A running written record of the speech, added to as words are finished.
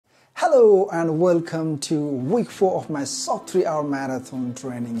Hello and welcome to week 4 of my sub 3-hour marathon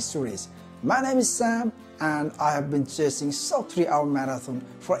training series. My name is Sam and I have been chasing sub 3-hour marathon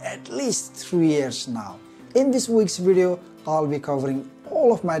for at least 3 years now. In this week's video, I'll be covering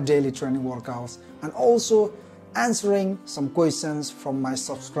all of my daily training workouts and also answering some questions from my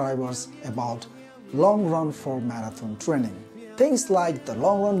subscribers about long run for marathon training. Things like the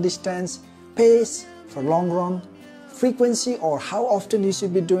long run distance, pace for long run, frequency or how often you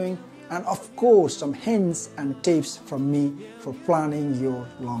should be doing, and of course some hints and tips from me for planning your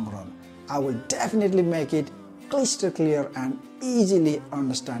long run. I will definitely make it crystal clear and easily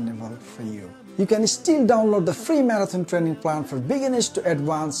understandable for you. You can still download the free marathon training plan for beginners to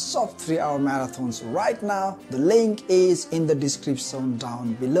advanced sub 3-hour marathons right now. The link is in the description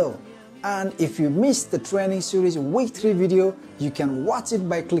down below. And if you missed the training series week 3 video, you can watch it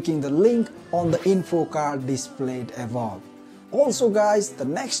by clicking the link on the info card displayed above. Also guys, the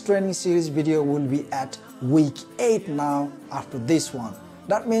next training series video will be at week 8 now after this one.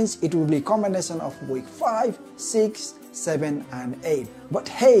 That means it will be a combination of week 5, 6, 7 and 8. But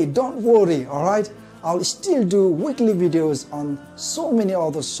hey, don't worry, alright? I'll still do weekly videos on so many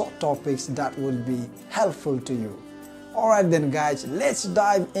other short topics that will be helpful to you. Alright then guys, let's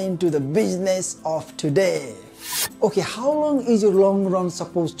dive into the business of today. Okay, how long is your long run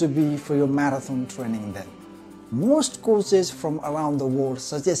supposed to be for your marathon training then? Most coaches from around the world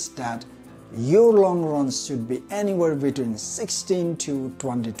suggest that your long runs should be anywhere between 16 to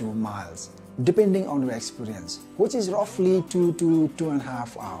 22 miles, depending on your experience, which is roughly 2 to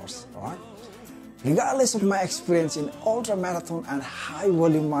 2.5 hours, alright? Regardless of my experience in ultra marathon and high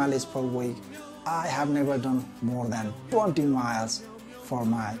volume mileage per week, I have never done more than 20 miles for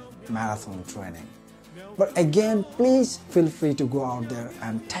my marathon training. But again, please feel free to go out there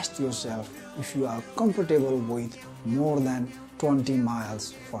and test yourself if you are comfortable with more than 20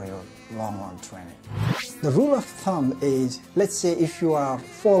 miles for your long run training. The rule of thumb is, let's say if you are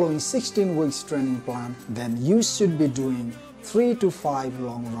following 16 weeks training plan, then you should be doing 3 to 5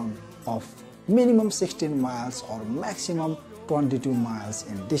 long run of minimum 16 miles or maximum 22 miles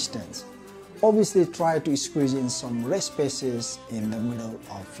in distance. Obviously try to squeeze in some rest spaces in the middle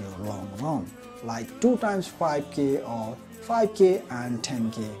of your long run, like 2 times 5k or 5k and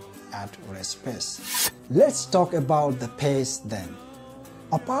 10k at rest pace. Let's talk about the pace then.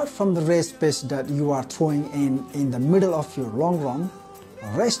 Apart from the rest pace that you are throwing in the middle of your long run,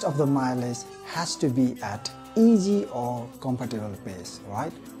 rest of the mileage has to be at easy or compatible pace,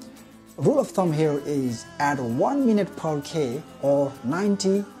 right? Rule of thumb here is add 1 minute per k or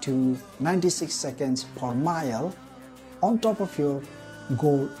 90 to 96 seconds per mile on top of your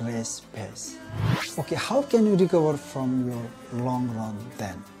goal race pace. Okay, how can you recover from your long run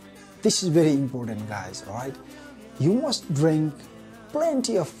then? This is very important guys, alright? You must drink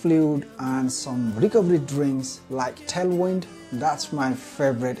plenty of fluid and some recovery drinks like Tailwind. That's my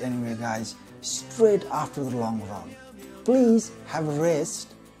favorite anyway guys, straight after the long run. Please have a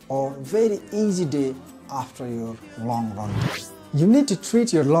rest or very easy day after your long run day. You need to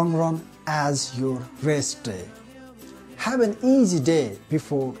treat your long run as your rest day. Have an easy day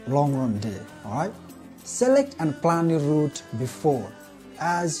before long run day, alright? Select and plan your route before,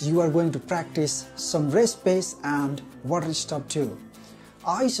 as you are going to practice some rest pace and water stop too.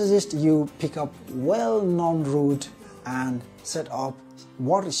 I suggest you pick up well-known route and set up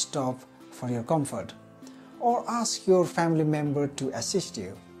water stop for your comfort, or ask your family member to assist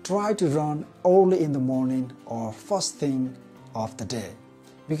you. Try to run early in the morning or first thing of the day,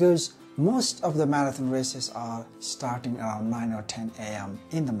 because most of the marathon races are starting around 9 or 10 a.m.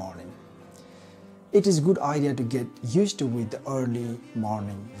 in the morning. It is a good idea to get used to with the early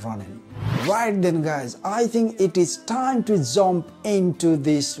morning running. Right then guys, I think it is time to jump into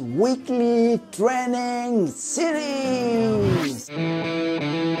this weekly training series.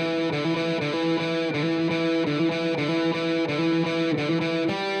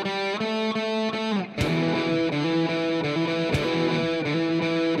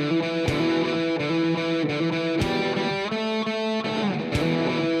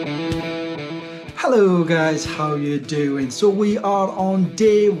 Hello guys, how you doing? So we are on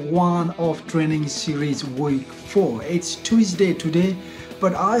day 1 of training series week 4. It's Tuesday today,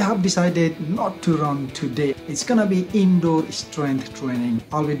 but I have decided not to run today. It's gonna be indoor strength training.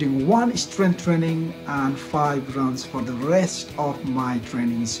 I'll be doing 1 strength training and 5 runs for the rest of my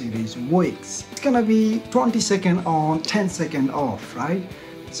training series weeks. It's gonna be 20 seconds on, 10 seconds off, right?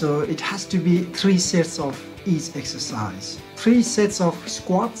 So it has to be 3 sets of each exercise. 3 sets of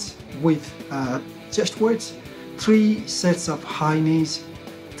squats with chest weights, 3 sets of high knees,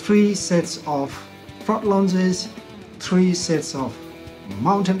 3 sets of front lunges, 3 sets of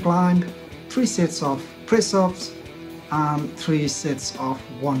mountain climb, 3 sets of press-ups, and 3 sets of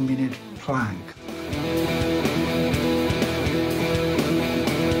 1-minute plank.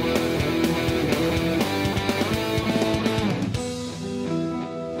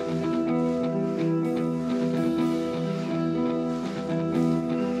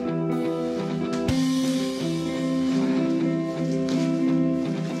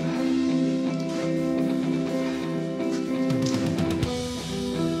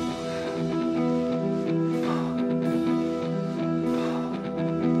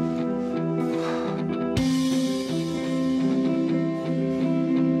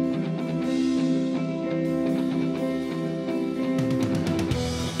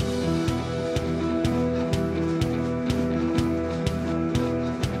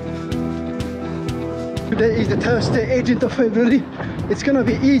 Today is the Thursday, 18th of February. It's gonna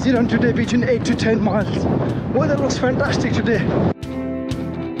be easy run today, between 8 to 10 miles. Weather was fantastic today.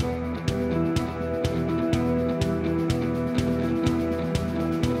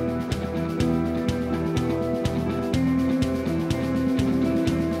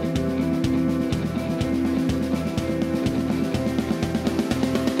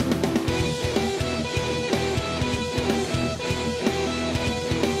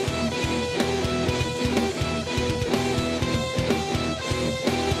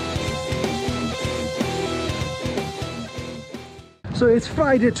 So it's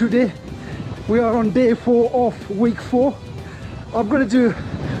Friday today. We are on day 4 of week 4. I'm gonna do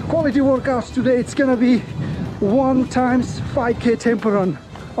quality workouts today. It's gonna be 1 times 5k tempo run.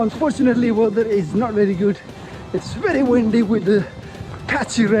 Unfortunately, weather is not very good. It's very windy with the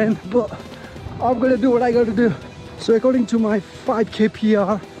patchy rain, but I'm gonna do what I gotta do. So according to my 5k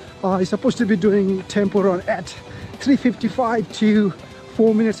PR, I'm supposed to be doing tempo run at 3:55 to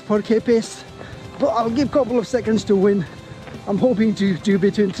 4 minutes per k pace, but I'll give a couple of seconds to win. I'm hoping to do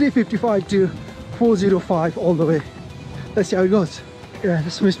between 3:55 to 4:05 all the way. Let's see how it goes. Yeah,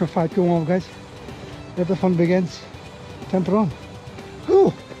 just missed my 5k warm up, guys. Let the fun begins. Tempo run.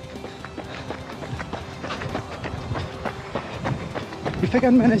 Ooh. If I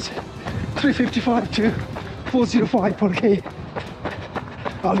can manage 3:55 to 4:05 per k,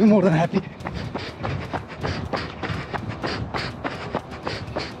 I'll be more than happy.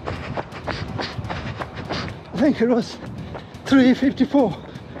 I think it was 3:54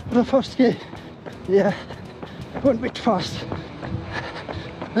 for the first k. Yeah, went a bit fast.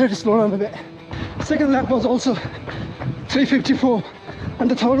 I had to slow down a bit. Second lap was also 3:54 and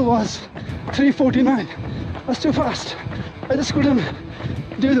the third was 3:49. That's too fast. I just couldn't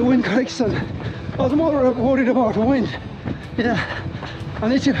do the wind correction. I was more worried about wind. Yeah, I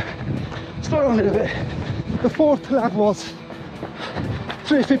need to slow down a little bit. The fourth lap was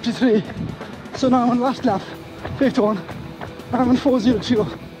 3:53. So now I'm on last lap, fifth one. I'm on 4:02.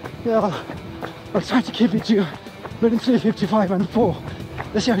 Yeah, I'll try to keep it to between 3:55 and 4.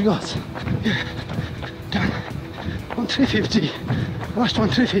 Let's see how it goes. Yeah. Done. On 3:50. Last one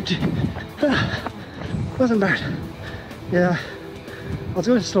 3:50. Wasn't bad. Yeah, I was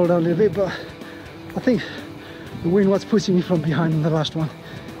going to slow down a little bit, but I think the wind was pushing me from behind in the last one.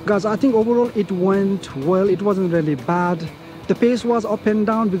 Guys, I think overall it went well. It wasn't really bad. The pace was up and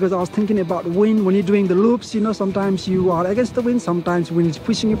down because I was thinking about wind. When you're doing the loops, you know, sometimes you are against the wind, sometimes wind is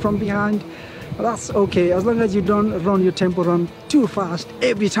pushing you from behind. But that's okay, as long as you don't run your tempo run too fast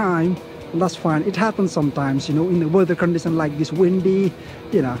every time, that's fine. It happens sometimes, you know, in a weather condition like this, windy,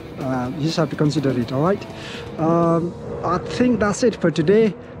 you know, you just have to consider it. All right, I think that's it for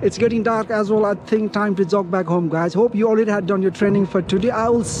today. It's getting dark as well. I think time to jog back home, guys. Hope you already had done your training for today. I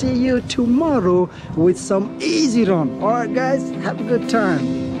will see you tomorrow with some easy run. All right, guys, have a good time.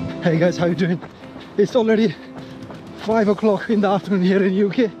 Hey guys, how you doing? It's already 5 o'clock in the afternoon here in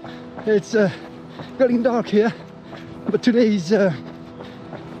UK. It's getting dark here, but today is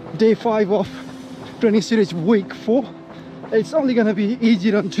day 5 of training series week 4. It's only gonna be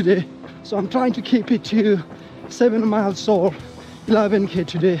easy run today, so I'm trying to keep it to 7 miles or 11k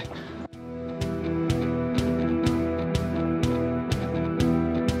today.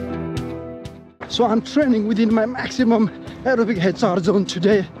 So I'm training within my maximum aerobic HR zone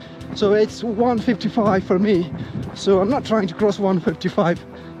today. So it's 1:55 for me. So I'm not trying to cross 1:55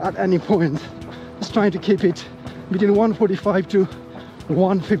 at any point. Just trying to keep it between 1:45 to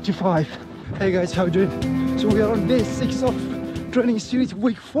 1:55. Hey guys, how you doing? So we are on day 6 of training series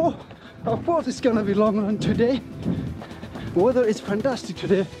week 4. Of course it's gonna be long run today. Weather is fantastic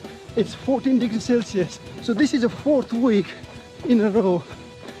today. It's 14 degrees Celsius. So this is the 4th week in a row.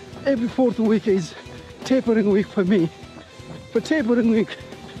 Every 4th week is tapering week for me. For tapering week,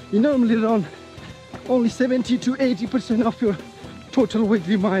 you normally run only 70 to 80% of your total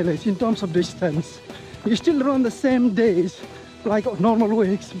weekly mileage in terms of distance. You still run the same days like normal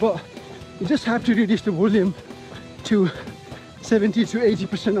weeks, but you just have to reduce the volume to 70 to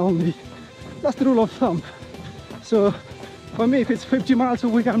 80% only. That's the rule of thumb. So for me, if it's 50 miles a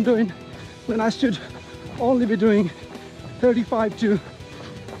week I'm doing, then I should only be doing 35 to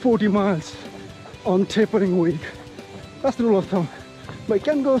 40 miles on tapering week. That's the rule of thumb. But it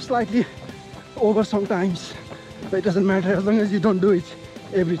can go slightly over sometimes, but it doesn't matter as long as you don't do it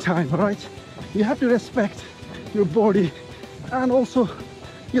every time, alright? You have to respect your body and also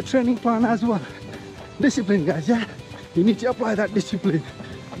your training plan as well. Discipline, guys, yeah? You need to apply that discipline.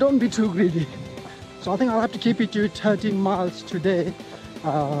 Don't be too greedy. So I think I'll have to keep it to 13 miles today.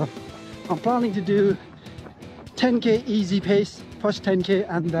 I'm planning to do 10k easy pace, first 10k,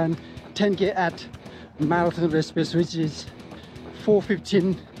 and then 10k at marathon race pace, which is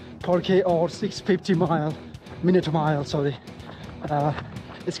 4:15 per k or 6:50 minute a mile, sorry.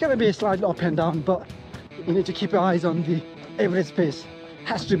 It's gonna be slightly up and down, but you need to keep your eyes on the average pace.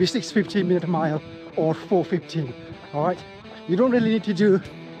 Has to be 6:50 minute a mile or 4:15. all right? You don't really need to do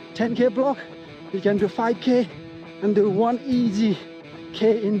 10k block. You can do 5k and do one easy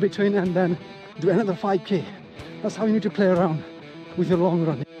k in between and then do another 5k. That's how you need to play around with your long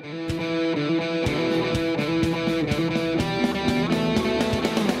run.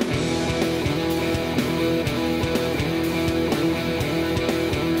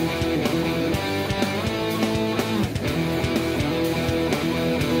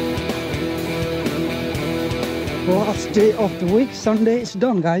 Last day of the week, Sunday is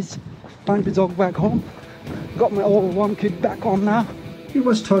done, guys. Time to jog back home. Got my all-warm kit back on now. It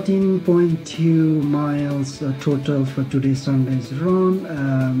was 13.2 miles total for today's Sunday's run.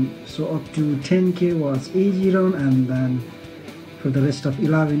 So up to 10k was easy run, and then for the rest of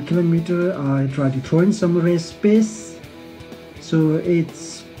 11 kilometer I tried to throw in some race pace. So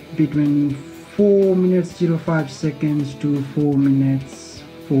it's between 4 minutes 05 seconds to 4 minutes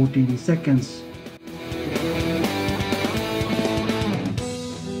 14 seconds.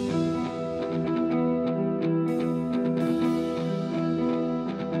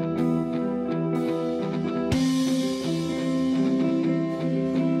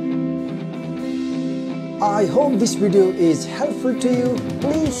 I hope this video is helpful to you.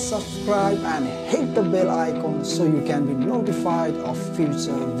 Please subscribe and hit the bell icon so you can be notified of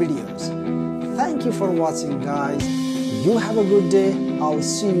future videos. Thank you for watching, guys. You have a good day. I'll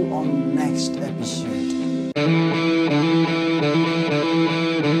see you on next episode.